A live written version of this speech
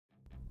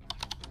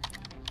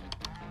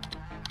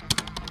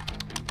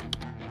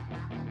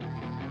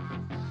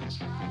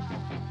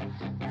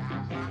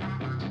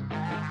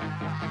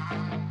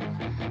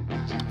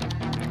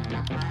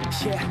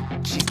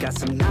Yeah, she's got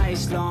some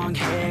nice long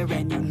hair,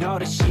 and you know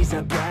that she's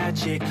a bad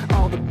chick.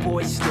 All the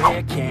boys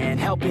stare, can't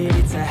help it,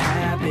 it's a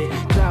habit.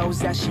 Clothes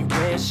that she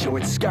wears,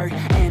 short skirt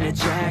and a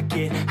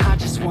jacket. I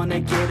just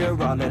wanna get her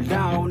all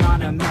alone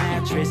on a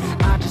mattress.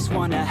 I just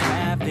wanna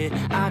have it,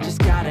 I just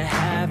gotta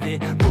have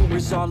it.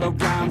 Rumors all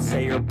around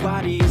say her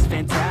body is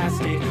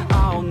fantastic.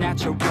 All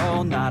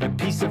natural, not a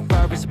piece of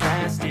fur is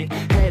plastic.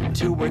 Head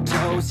to her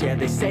toes, yeah,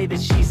 they say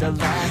that she's a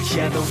latch.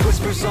 Yeah, the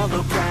whispers all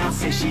around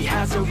say she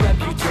has a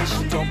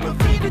reputation. Don't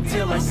believe it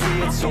till I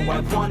see it, so I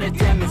want a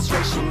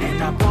demonstration.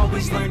 And I've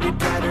always learned it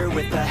better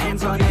with a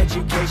hands-on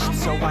education.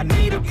 So I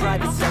need a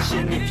private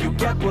session if you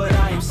get what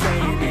I am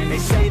saying. And they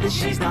say that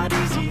she's not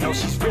easy, no,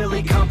 she's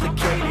really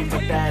complicated.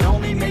 But that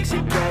only makes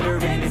it better,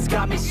 and it's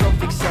got me so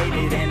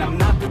fixated. And I'm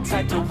not the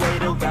type to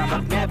wait around,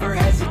 I've never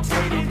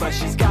hesitated. But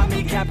she's got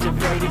me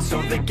captivated,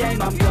 so the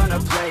game, I'm gonna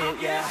play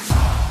it, yeah.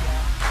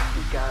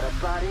 She got a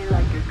body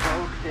like a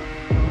coke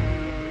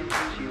thing.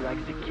 She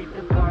likes to keep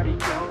the party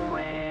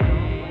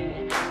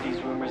going.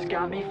 These rumors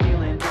got me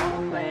feeling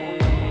lonely.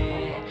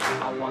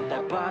 I want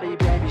that body,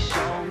 baby,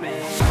 show me.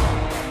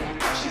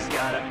 She's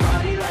got a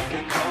body like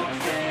a coke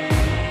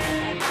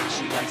thing.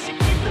 She likes to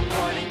keep the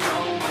party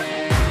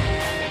going.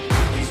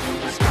 These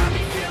rumors got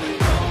me feeling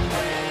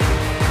lonely.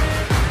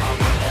 I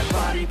want that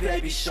body,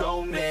 baby,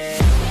 show me.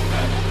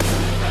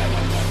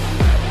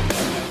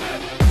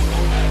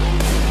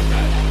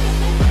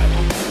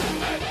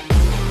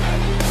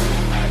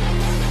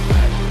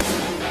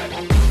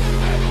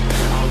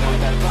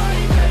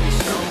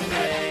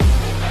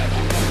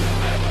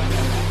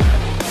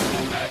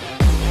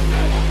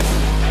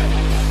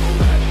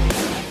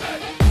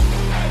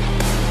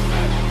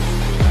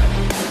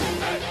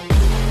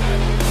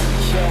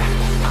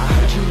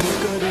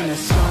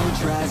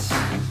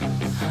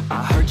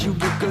 I heard you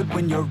look good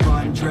when you're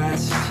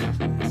undressed.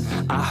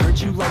 I heard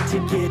you like to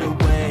get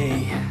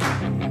away.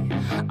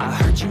 I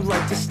heard you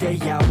like to stay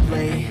out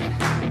late.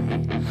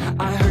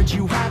 I heard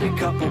you had a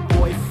couple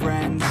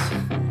boyfriends.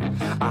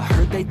 I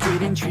heard they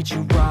didn't treat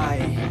you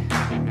right.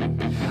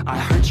 I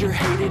heard you're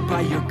hated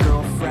by your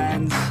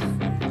girlfriends,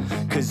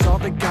 'cause all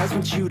the guys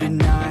want you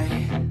tonight.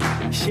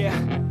 Yeah,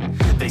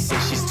 they say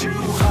she's too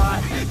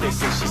hot, they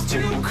say she's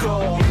too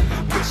cold.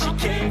 Where she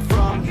came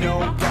from,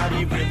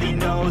 nobody really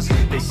knows.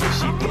 They say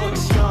she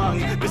looks young,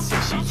 but say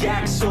she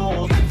acts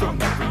old.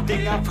 From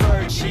everything I've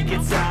heard, she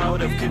gets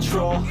out of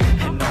control.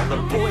 And all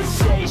the boys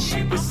say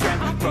she was sent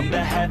from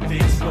the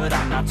heavens, but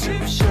I'm not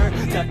too sure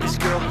that this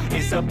girl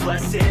is a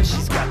blessing.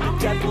 She's got the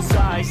devil's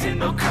eyes,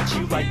 and they'll cut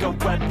you like a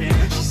weapon.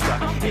 She's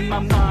stuck in my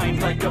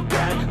mind like a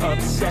bad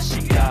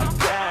obsession. Got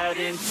bad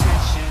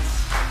intentions.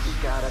 She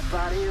got a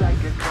body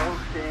like a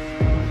coke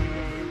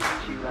thing.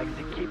 She likes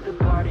to keep the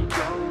party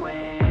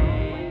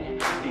going.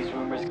 These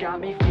rumors got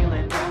me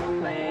feeling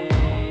lonely.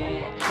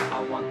 I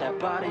want that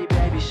body,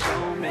 baby,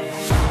 show me.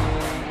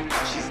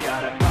 She's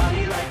got a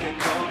body like a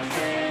coke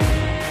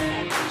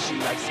thing. She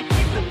likes to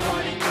keep the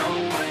party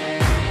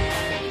going.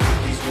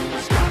 These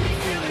rumors got me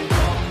feeling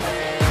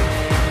lonely.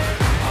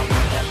 I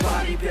want that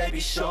body, baby,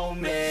 show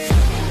me.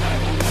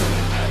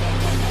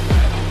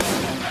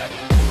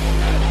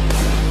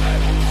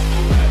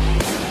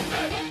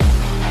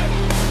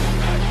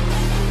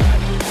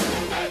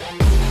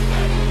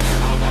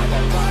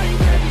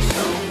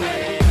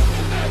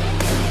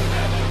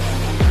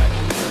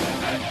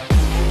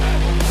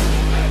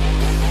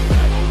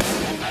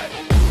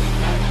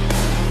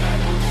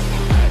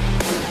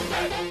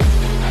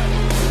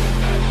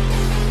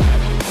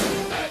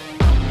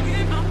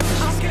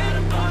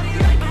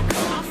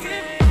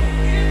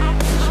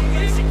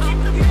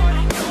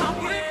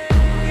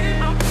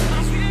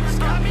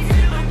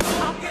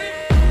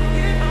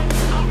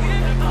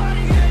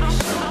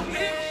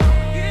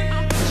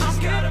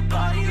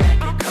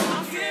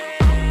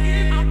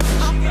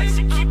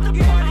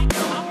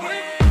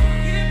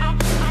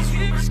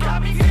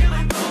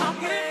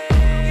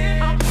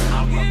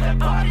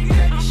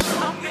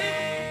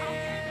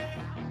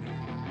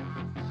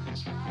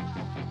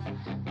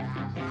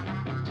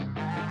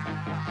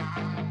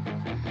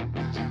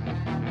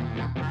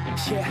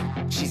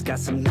 Yeah, she's got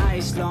some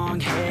nice long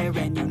hair,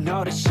 and you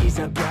know that she's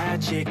a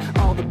bad chick.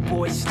 All the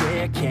boys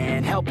stare,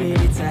 can't help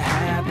it, it's a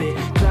habit.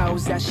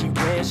 Clothes that she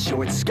wears,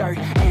 short skirt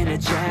and a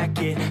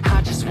jacket.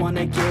 I just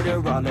wanna get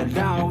her all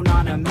alone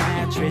on a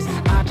mattress.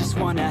 I just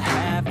wanna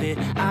have it,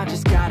 I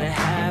just gotta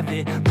have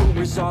it.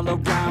 Rumors all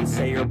around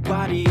say her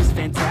body is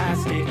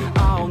fantastic.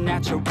 All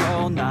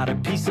natural, not a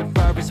piece of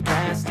fur is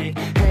plastic.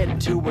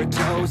 Head to her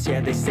toes, yeah,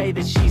 they say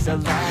that she's a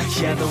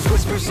latch. Yeah, the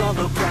whispers all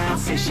around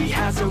say she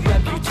has a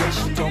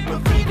reputation. Don't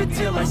believe it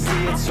till I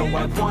see it, so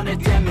I want a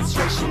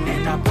demonstration.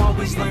 And I've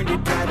always learned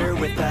it better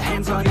with a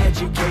hands-on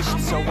education.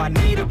 So I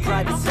need a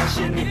private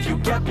session if you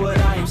get what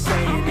I am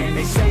saying. And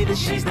they say that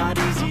she's not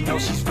easy, no,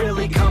 she's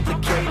really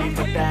complicated.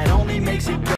 But that only makes it better.